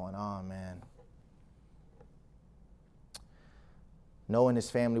what's going on, man. Noah and his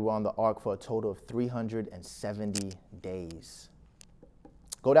family were on the ark for a total of 370 days.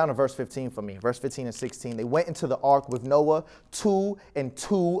 Go down to verse 15 for me. Verse 15 and 16. They went into the ark with Noah, 2 and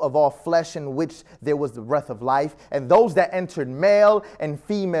 2 of all flesh in which there was the breath of life. And those that entered, male and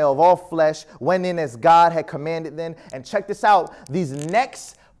female of all flesh, went in as God had commanded them. And check this out. These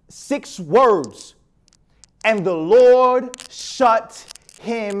next 6 words. And the Lord shut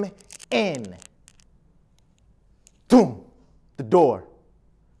him in. Boom. The door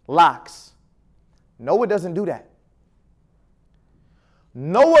locks. Noah doesn't do that.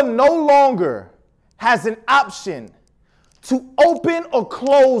 Noah no longer has an option to open or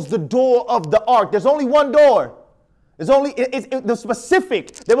close the door of the ark. There's only one door. There was a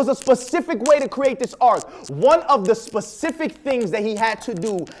specific way to create this ark. One of the specific things that he had to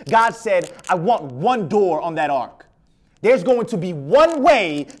do, God said, I want one door on that ark. There's going to be one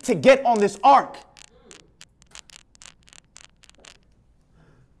way to get on this ark.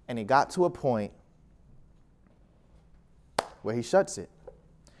 And it got to a point where he shuts it.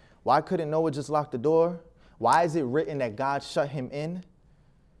 Why couldn't Noah just lock the door? Why is it written that God shut him in?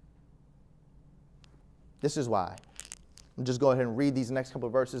 This is why. I'm just go ahead and read these next couple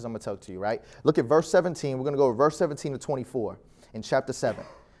of verses. I'm going to tell it to you, right? Look at verse 17. We're going to go to verse 17 to 24 in chapter 7.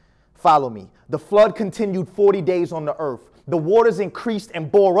 Follow me. The flood continued 40 days on the earth. The waters increased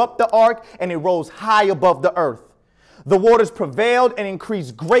and bore up the ark, and it rose high above the earth. The waters prevailed and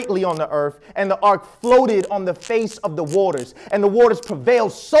increased greatly on the earth, and the ark floated on the face of the waters. And the waters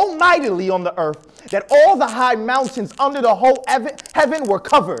prevailed so mightily on the earth that all the high mountains under the whole heaven were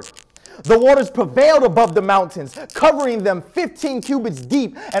covered. The waters prevailed above the mountains, covering them 15 cubits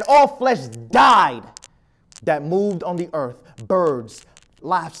deep, and all flesh died that moved on the earth, birds,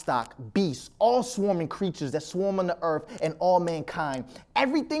 livestock, beasts, all swarming creatures that swarm on the earth, and all mankind.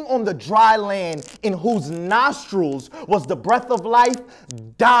 Everything on the dry land in whose nostrils was the breath of life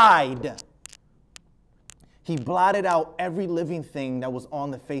died. He blotted out every living thing that was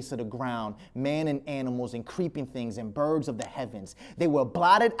on the face of the ground, man and animals and creeping things and birds of the heavens. They were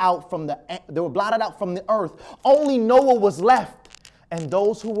blotted out from the earth. Only Noah was left, and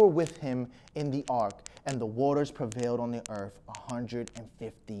those who were with him in the ark. And the waters prevailed on the earth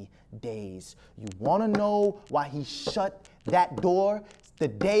 150 days. You want to know why he shut that door? The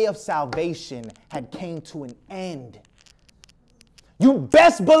day of salvation had came to an end. You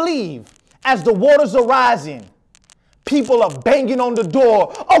best believe As the waters are rising, people are banging on the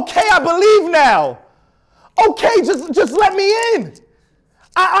door. Okay, I believe now. Okay, just let me in.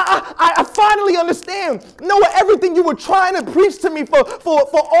 I finally understand. Noah, everything you were trying to preach to me for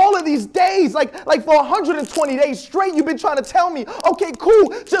all of these days, like for 120 days straight, you've been trying to tell me, okay,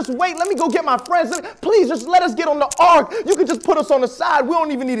 cool, just wait, let me go get my friends. Please, just let us get on the ark. You can just put us on the side. We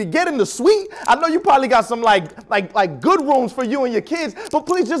don't even need to get in the suite. I know you probably got some like good rooms for you and your kids, but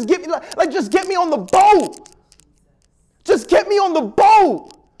please just get me, just get me on the boat. Just get me on the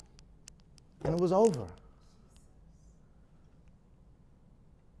boat. And it was over.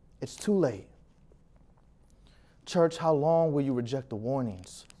 It's too late. Church, how long will you reject the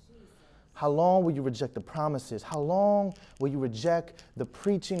warnings? How long will you reject the promises? How long will you reject the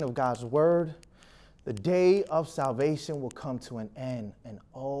preaching of God's word? The day of salvation will come to an end, and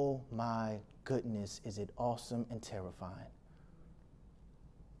oh my goodness, is it awesome and terrifying.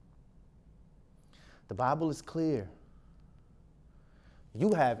 The Bible is clear.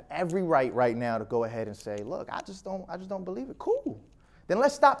 You have every right now to go ahead and say, look, I just don't believe it. Cool. Then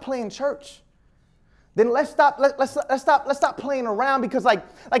let's stop playing church. Then let's stop playing around, because like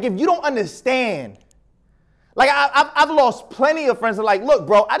if you don't understand, like I've lost plenty of friends that are like, look,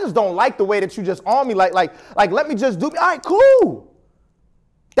 bro, I just don't like the way that you just on me. Like let me just do me. All right, cool.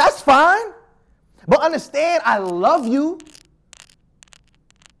 That's fine. But understand, I love you.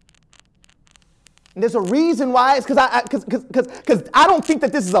 And there's a reason why. It's because I don't think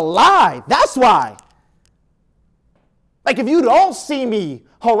that this is a lie. That's why. Like, if you don't see me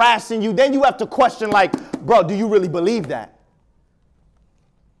harassing you, then you have to question, like, bro, do you really believe that?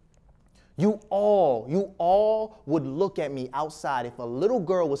 You all would look at me outside if a little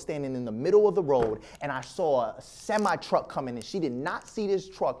girl was standing in the middle of the road and I saw a semi-truck coming and she did not see this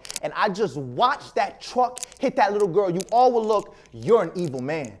truck, and I just watched that truck hit that little girl. You all would look, you're an evil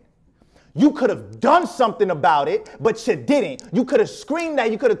man. You could have done something about it, but you didn't. You could have screamed at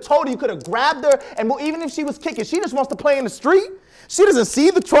her. You could have told her. You could have grabbed her. And even if she was kicking, she just wants to play in the street. She doesn't see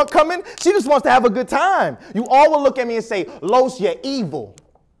the truck coming. She just wants to have a good time. You all will look at me and say, Los, you're evil.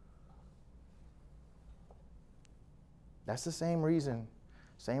 That's the same reason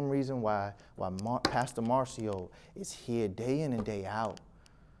why Pastor Marcio is here day in and day out.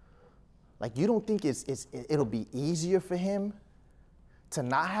 Like, you don't think it'll be easier for him to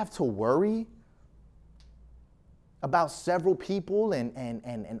not have to worry about several people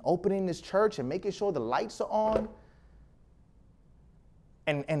and opening this church and making sure the lights are on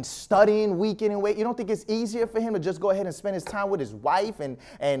and studying week in and week? You don't think it's easier for him to just go ahead and spend his time with his wife and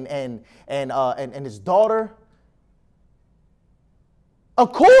his daughter?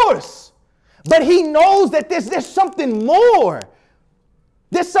 Of course. But he knows that there's something more.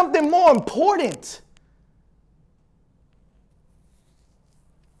 There's something more important.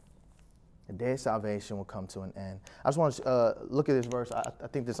 The day of salvation will come to an end. I just want to look at this verse. I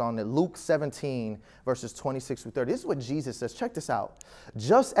think this on there. Luke 17, verses 26 through 30. This is what Jesus says. Check this out.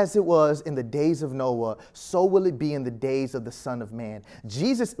 Just as it was in the days of Noah, so will it be in the days of the Son of Man.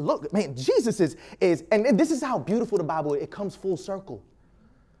 Jesus, look, man, Jesus is and this is how beautiful the Bible is. It comes full circle.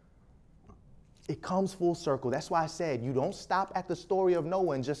 It comes full circle. That's why I said you don't stop at the story of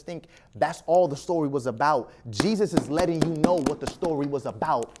Noah and just think that's all the story was about. Jesus is letting you know what the story was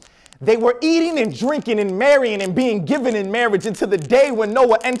about. They were eating and drinking and marrying and being given in marriage until the day when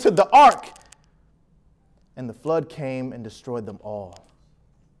Noah entered the ark. And the flood came and destroyed them all.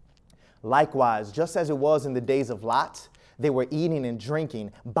 Likewise, just as it was in the days of Lot, they were eating and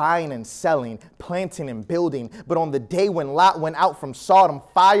drinking, buying and selling, planting and building. But on the day when Lot went out from Sodom,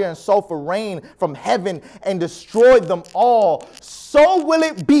 fire and sulfur rained from heaven and destroyed them all. So will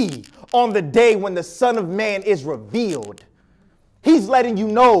it be on the day when the Son of Man is revealed. He's letting you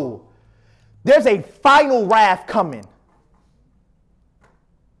know there's a final wrath coming.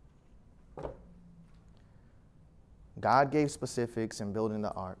 God gave specifics in building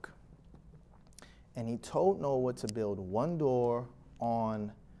the ark. And he told Noah to build one door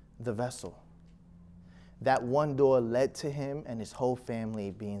on the vessel. That one door led to him and his whole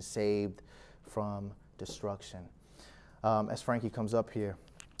family being saved from destruction. As Frankie comes up here,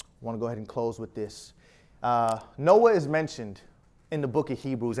 I want to go ahead and close with this. Noah is mentioned in the book of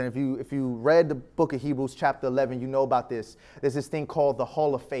Hebrews. And if you read the book of Hebrews chapter 11, you know about this. There's this thing called the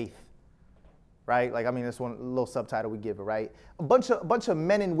Hall of Faith, right? Like, I mean, that's one little subtitle we give it, right? A bunch of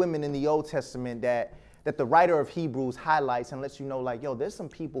men and women in the Old Testament that the writer of Hebrews highlights and lets you know, like, yo, there's some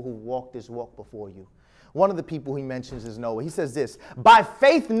people who walked this walk before you. One of the people he mentions is Noah. He says this: by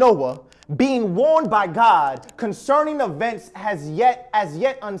faith Noah, being warned by God concerning events as yet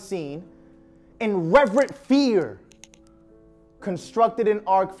unseen, in reverent fear constructed an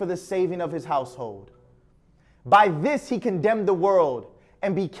ark for the saving of his household. By this he condemned the world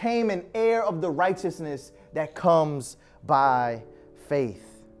and became an heir of the righteousness that comes by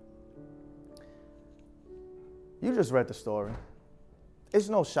faith. You just read the story. It's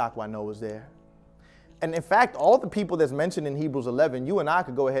no shock why Noah was there. And in fact, all the people that's mentioned in Hebrews 11, you and I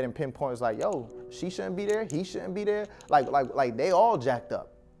could go ahead and pinpoint, it's like, yo, she shouldn't be there, he shouldn't be there. Like they all jacked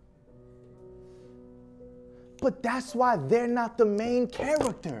up. But that's why they're not the main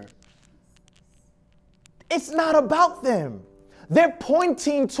character. It's not about them. They're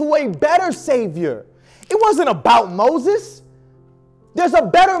pointing to a better Savior. It wasn't about Moses. There's a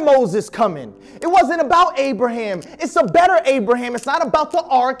better Moses coming. It wasn't about Abraham. It's a better Abraham. It's not about the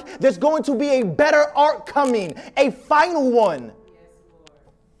ark. There's going to be a better ark coming, a final one.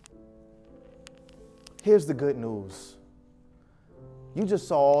 Here's the good news. You just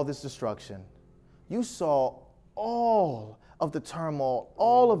saw all this destruction. You saw all of the turmoil,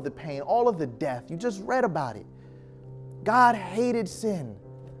 all of the pain, all of the death. You just read about it. God hated sin.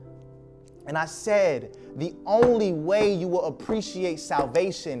 And I said, the only way you will appreciate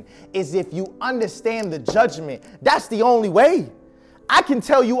salvation is if you understand the judgment. That's the only way. I can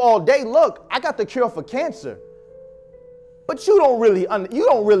tell you all day, look, I got the cure for cancer. But you don't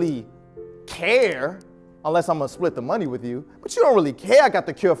really care, unless I'm going to split the money with you. But you don't really care I got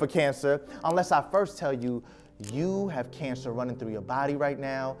the cure for cancer unless I first tell you, you have cancer running through your body right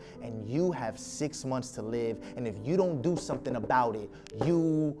now, and you have 6 months to live. And if you don't do something about it,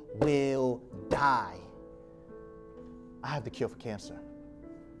 you will die. I have the cure for cancer.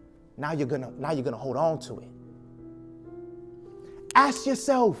 Now you're gonna hold on to it. Ask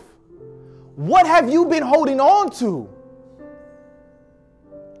yourself, what have you been holding on to?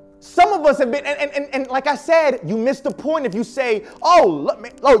 Some of us have been, and like I said, you missed the point if you say,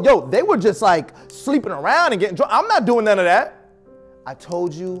 yo, they were just like sleeping around and getting drunk. I'm not doing none of that. I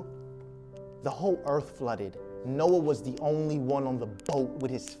told you, the whole earth flooded. Noah was the only one on the boat with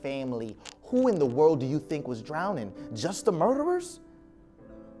his family. Who in the world do you think was drowning? Just the murderers?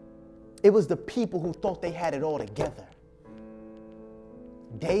 It was the people who thought they had it all together.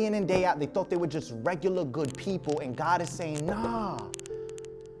 Day in and day out, they thought they were just regular good people, and God is saying, nah.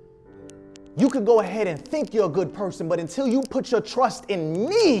 You could go ahead and think you're a good person, but until you put your trust in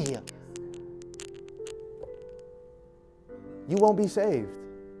me, you won't be saved.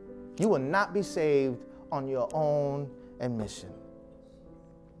 You will not be saved on your own admission.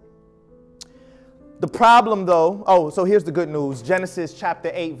 The problem, though, so here's the good news. Genesis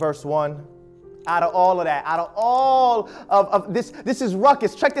chapter 8, verse 1. Out of all of that, out of all of this is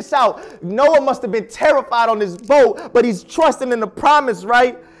ruckus. Check this out. Noah must have been terrified on this boat, but he's trusting in the promise,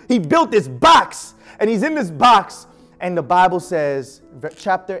 right? He built this box, and he's in this box. And the Bible says,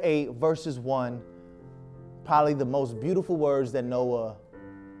 chapter 8, verses 1, probably the most beautiful words that Noah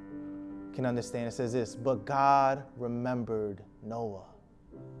can understand. It says this, but God remembered Noah.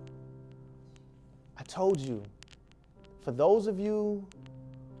 I told you, for those of you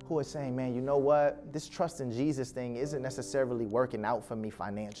who are saying, man, you know what? This trust in Jesus thing isn't necessarily working out for me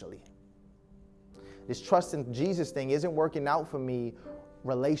financially. This trust in Jesus thing isn't working out for me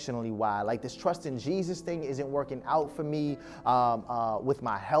relationally. Why? Like, this trust in Jesus thing isn't working out for me with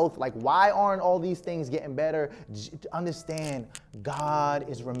my health. Like, why aren't all these things getting better? Understand, God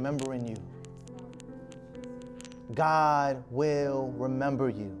is remembering you. God will remember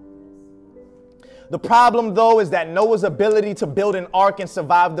you. The problem, though, is that Noah's ability to build an ark and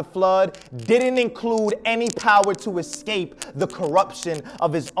survive the flood didn't include any power to escape the corruption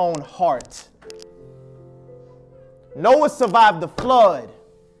of his own heart. Noah survived the flood,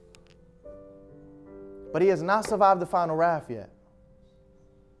 but he has not survived the final wrath yet.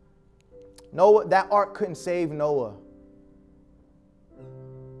 Noah, that ark couldn't save Noah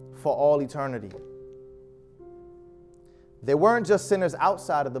for all eternity. There weren't just sinners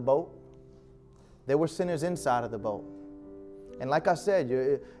outside of the boat. There were sinners inside of the boat. And like I said,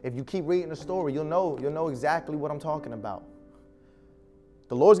 if you keep reading the story, you'll know exactly what I'm talking about.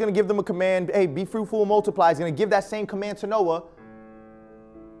 The Lord's going to give them a command, hey, be fruitful and multiply. He's going to give that same command to Noah.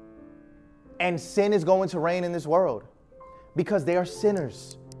 And sin is going to reign in this world because they are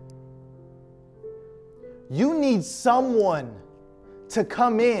sinners. You need someone to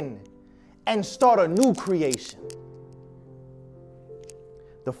come in and start a new creation.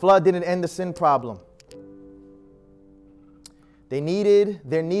 The flood didn't end the sin problem. There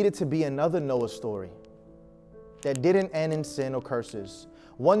needed to be another Noah story that didn't end in sin or curses.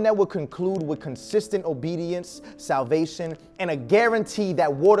 One that would conclude with consistent obedience, salvation, and a guarantee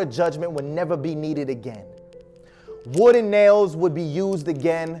that water judgment would never be needed again. Wood and nails would be used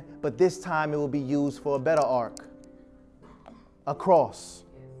again, but this time it will be used for a better ark. A cross.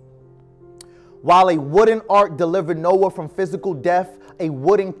 While a wooden ark delivered Noah from physical death, a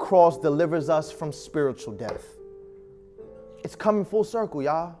wooden cross delivers us from spiritual death. It's coming full circle,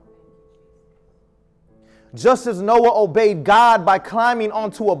 y'all. Just as Noah obeyed God by climbing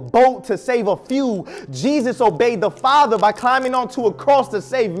onto a boat to save a few, Jesus obeyed the Father by climbing onto a cross to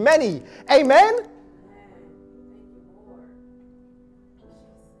save many. Amen?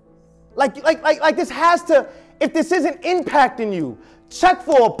 Like this has to, if this isn't impacting you, check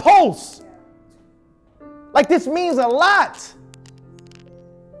for a pulse. Like this means a lot.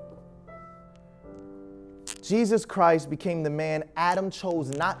 Jesus Christ became the man Adam chose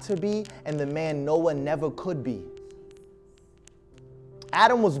not to be and the man Noah never could be.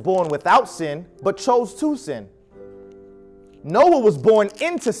 Adam was born without sin, but chose to sin. Noah was born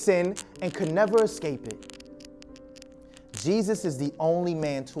into sin and could never escape it. Jesus is the only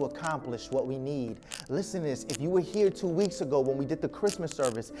man to accomplish what we need. Listen to this. If you were here 2 weeks ago when we did the Christmas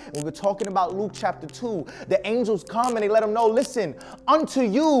service, and we were talking about Luke chapter 2, the angels come and they let them know, listen, unto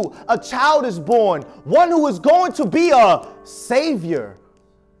you a child is born, one who is going to be a savior.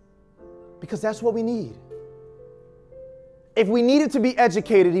 Because that's what we need. If we needed to be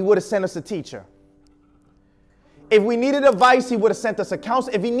educated, he would have sent us a teacher. If we needed advice, he would have sent us a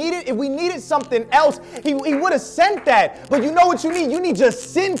counselor. If we needed something else, he would have sent that. But you know what you need? You need your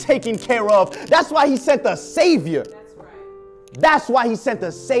sin taken care of. That's why he sent a savior. That's right. That's why he sent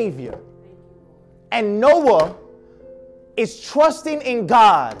a savior. And Noah is trusting in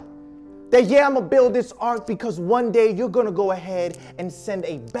God that, yeah, I'm going to build this ark because one day you're going to go ahead and send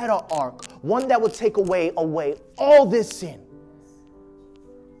a better ark, one that will take away all this sin.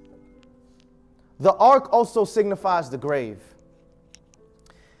 The ark also signifies the grave.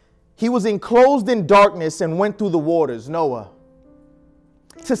 He was enclosed in darkness and went through the waters, Noah,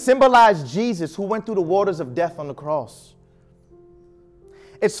 to symbolize Jesus who went through the waters of death on the cross.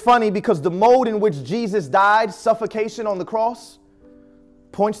 It's funny because the mode in which Jesus died, suffocation on the cross,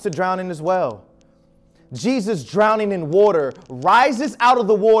 points to drowning as well. Jesus drowning in water rises out of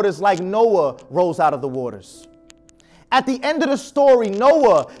the waters like Noah rose out of the waters. At the end of the story,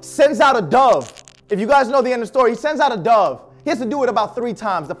 Noah sends out a dove. If you guys know the end of the story, he sends out a dove. He has to do it about 3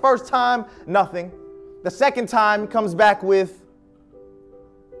 times. The first time, nothing. The second time, he comes back with,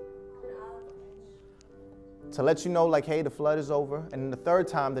 to let you know, like, hey, the flood is over. And then the third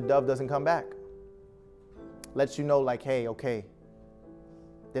time, the dove doesn't come back. Lets you know, like, hey, okay,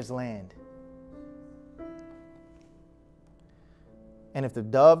 there's land. And if the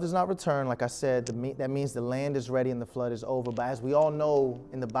dove does not return, like I said, that means the land is ready and the flood is over. But as we all know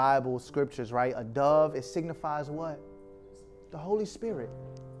in the Bible, scriptures, right, a dove, it signifies what? The Holy Spirit.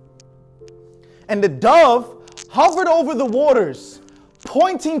 And the dove hovered over the waters,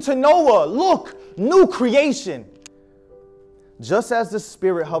 pointing to Noah, look, new creation. Just as the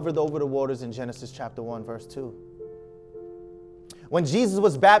Spirit hovered over the waters in Genesis chapter 1, verse 2. When Jesus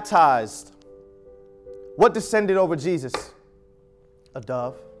was baptized, what descended over Jesus? A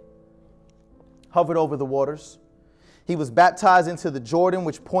dove hovered over the waters. He was baptized into the Jordan,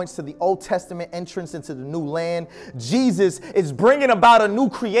 which points to the Old Testament entrance into the new land. Jesus is bringing about a new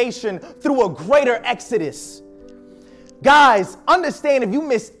creation through a greater exodus. Guys, understand if you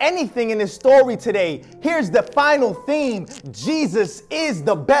miss anything in this story today, here's the final theme. Jesus is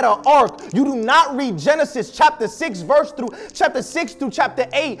the better ark. You do not read Genesis chapter 6 through chapter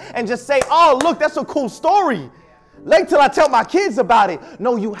 8 and just say, oh, look, that's a cool story. Wait till I tell my kids about it.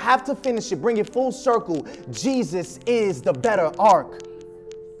 No, you have to finish it. Bring it full circle. Jesus is the better ark.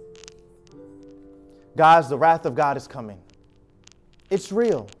 Guys, the wrath of God is coming. It's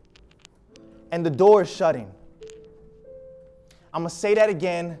real. And the door is shutting. I'm going to say that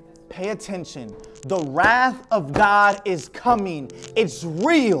again. Pay attention. The wrath of God is coming. It's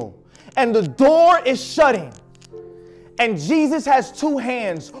real. And the door is shutting. And Jesus has 2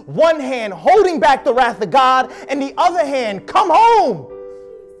 hands, one hand holding back the wrath of God, and the other hand, come home.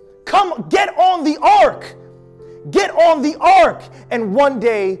 Come, get on the ark. Get on the ark. And one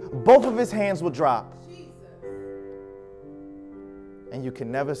day, both of his hands will drop. And you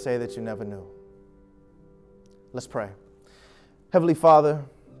can never say that you never knew. Let's pray. Heavenly Father,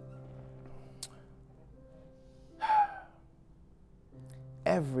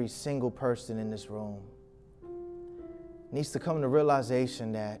 every single person in this room needs to come to the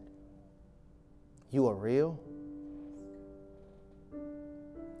realization that you are real.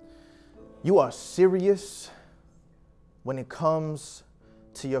 You are serious when it comes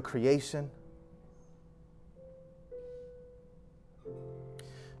to your creation.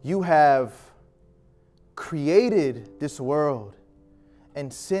 You have created this world,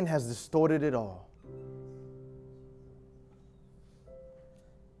 and sin has distorted it all.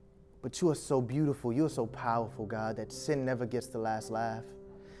 But you are so beautiful. You are so powerful, God, that sin never gets the last laugh.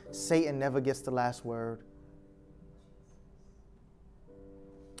 Satan never gets the last word.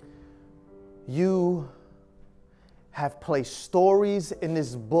 You have placed stories in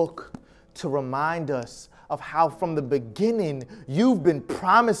this book to remind us of how from the beginning you've been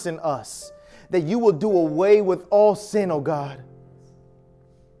promising us that you will do away with all sin, oh God.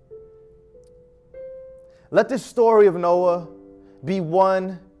 Let this story of Noah be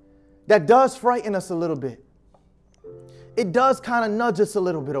one that does frighten us a little bit. It does kind of nudge us a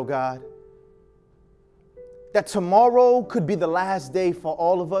little bit, oh God. That tomorrow could be the last day for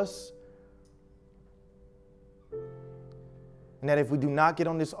all of us. And that if we do not get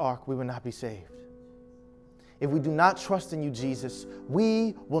on this ark, we will not be saved. If we do not trust in you, Jesus,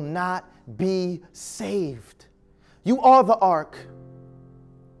 we will not be saved. You are the ark.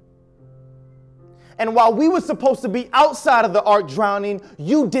 And while we were supposed to be outside of the ark drowning,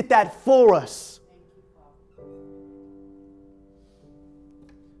 you did that for us.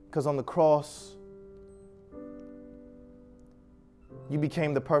 Because on the cross, you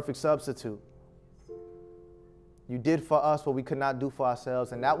became the perfect substitute. You did for us what we could not do for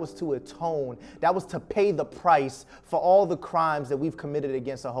ourselves, and that was to atone. That was to pay the price for all the crimes that we've committed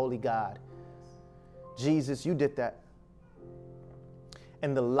against a holy God. Jesus, you did that.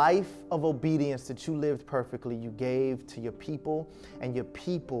 And the life of obedience that you lived perfectly, you gave to your people, and your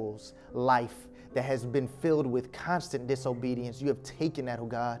people's life that has been filled with constant disobedience. You have taken that, oh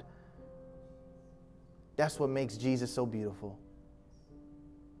God. That's what makes Jesus so beautiful.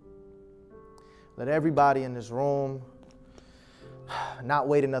 Let everybody in this room not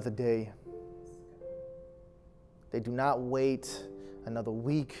wait another day. They do not wait another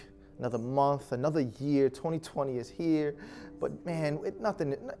week, another month, another year. 2020 is here, but man,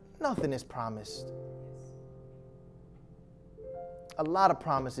 nothing is promised. A lot of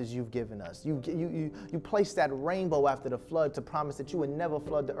promises you've given us. You placed that rainbow after the flood to promise that you would never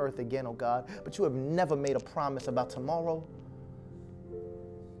flood the earth again, oh God, but you have never made a promise about tomorrow.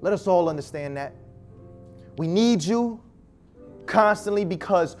 Let us all understand that. We need you constantly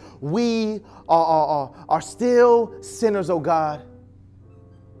because we are still sinners, oh God.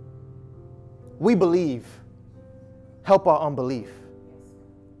 We believe. Help our unbelief.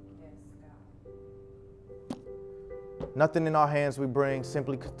 Nothing in our hands we bring,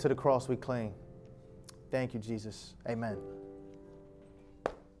 simply to the cross we cling. Thank you, Jesus. Amen.